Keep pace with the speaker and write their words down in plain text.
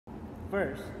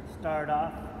first, start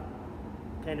off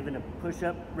kind of in a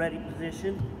push-up ready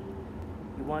position.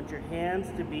 You want your hands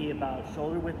to be about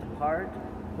shoulder width apart.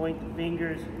 Point the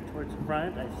fingers towards the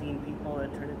front. I've seen people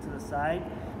that turn it to the side.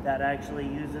 That actually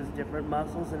uses different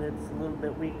muscles and it's a little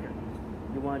bit weaker.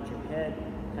 You want your head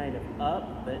kind of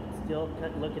up, but still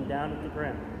looking down at the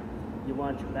ground. You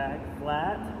want your back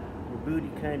flat, your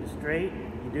booty kind of straight.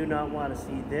 You do not want to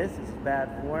see this. This is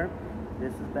bad form.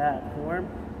 This is bad form.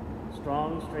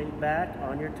 Strong, straight back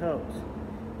on your toes.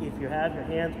 If you have your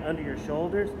hands under your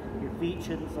shoulders, your feet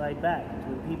shouldn't slide back.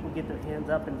 When people get their hands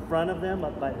up in front of them,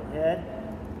 up by their head,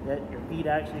 that your feet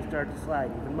actually start to slide,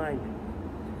 even mine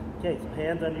do. Okay, so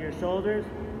hands under your shoulders,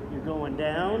 you're going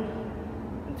down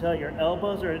until your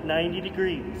elbows are at 90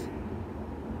 degrees.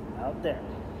 Out there.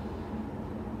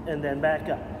 And then back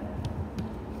up.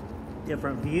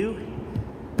 Different view,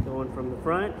 going from the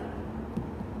front,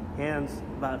 hands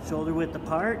about shoulder width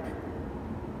apart,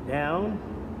 down,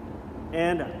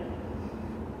 and up.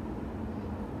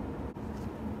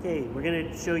 Okay, we're going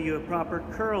to show you a proper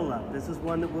curl up. This is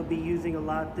one that we'll be using a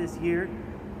lot this year.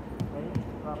 Okay,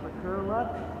 proper curl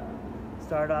up.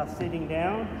 Start off sitting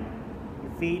down.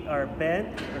 Your feet are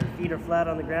bent, or feet are flat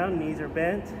on the ground, knees are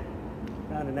bent.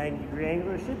 Around a 90-degree angle.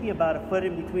 There should be about a foot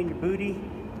in between your booty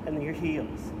and your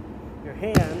heels. Your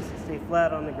hands stay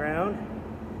flat on the ground.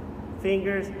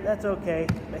 Fingers, that's okay.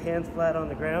 The hands flat on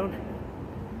the ground.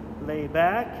 Lay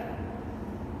back,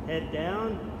 head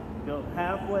down, go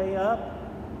halfway up,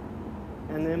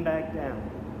 and then back down.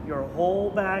 Your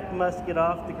whole back must get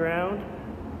off the ground,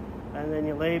 and then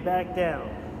you lay back down.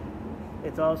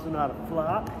 It's also not a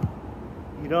flop.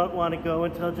 You don't want to go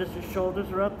until just your shoulders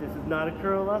are up. This is not a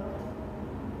curl up.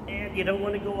 And you don't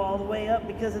want to go all the way up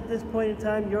because at this point in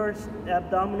time, your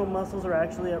abdominal muscles are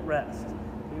actually at rest.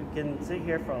 You can sit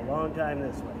here for a long time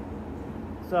this way.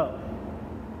 So,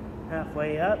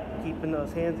 halfway up, keeping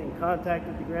those hands in contact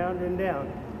with the ground and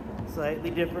down. Slightly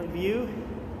different view.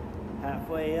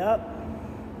 Halfway up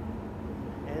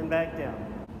and back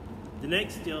down. The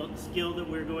next skill that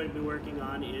we're going to be working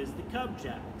on is the cub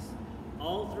jacks.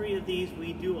 All three of these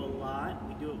we do a lot.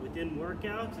 We do it within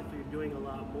workouts. If you're doing a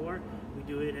lot more, we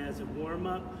do it as a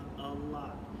warm-up a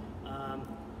lot.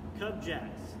 Cub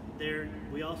jacks,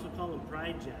 we also call them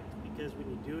pride jacks because when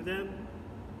you do them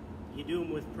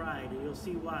with pride, and you'll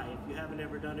see why if you haven't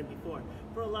ever done it before.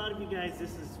 For a lot of you guys,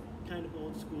 this is kind of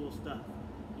old school stuff.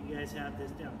 You guys have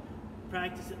this down.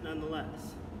 Practice it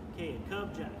nonetheless. Okay, a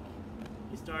cub jack.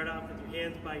 You start off with your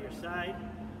hands by your side,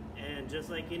 and just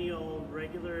like any old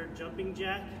regular jumping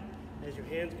jack, as your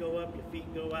hands go up, your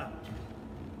feet go out.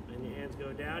 And your hands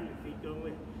go down, your feet go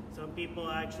in. Some people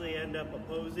actually end up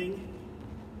opposing,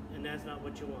 and that's not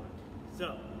what you want.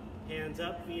 So, hands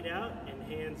up, feet out, and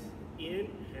hands in,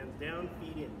 hands down,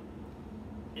 feet in.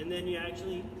 And then you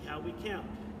actually, how we count.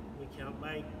 We count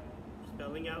by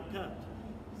spelling out cubs.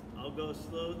 I'll go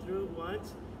slow through it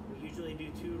once. We usually do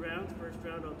 2 rounds. First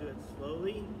round I'll do it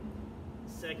slowly.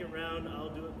 Second round I'll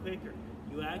do it quicker.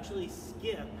 You actually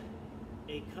skip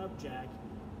a cub jack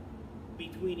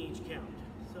between each count.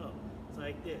 So it's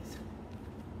like this.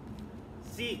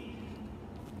 C,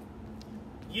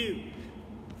 U,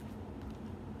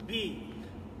 B,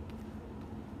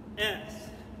 S,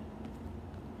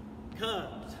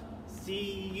 cubs.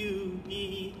 C, U,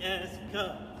 B, S,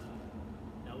 cubs.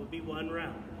 That would be 1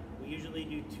 round. We usually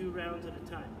do 2 rounds at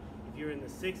a time. If you're in the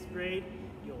 6th grade,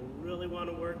 you'll really want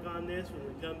to work on this when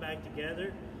we come back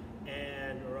together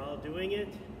and we're all doing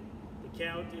it. The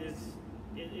count is,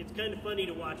 it's kind of funny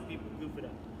to watch people goof it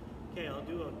up. Okay, I'll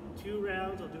do 2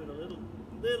 rounds. I'll do it a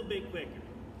little bit quicker.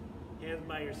 Hands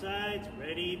by your sides,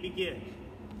 ready, begin.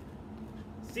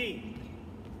 C,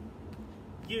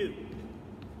 U,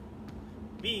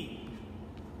 B,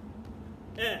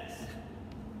 S,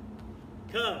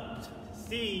 cubs.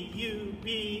 C, U,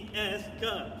 B, S,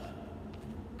 cubs.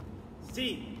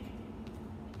 C,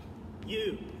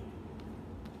 U,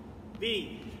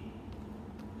 B,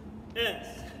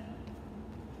 S,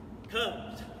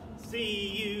 cubs. C,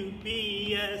 U,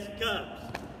 B, S,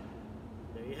 cubs.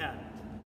 There you have it.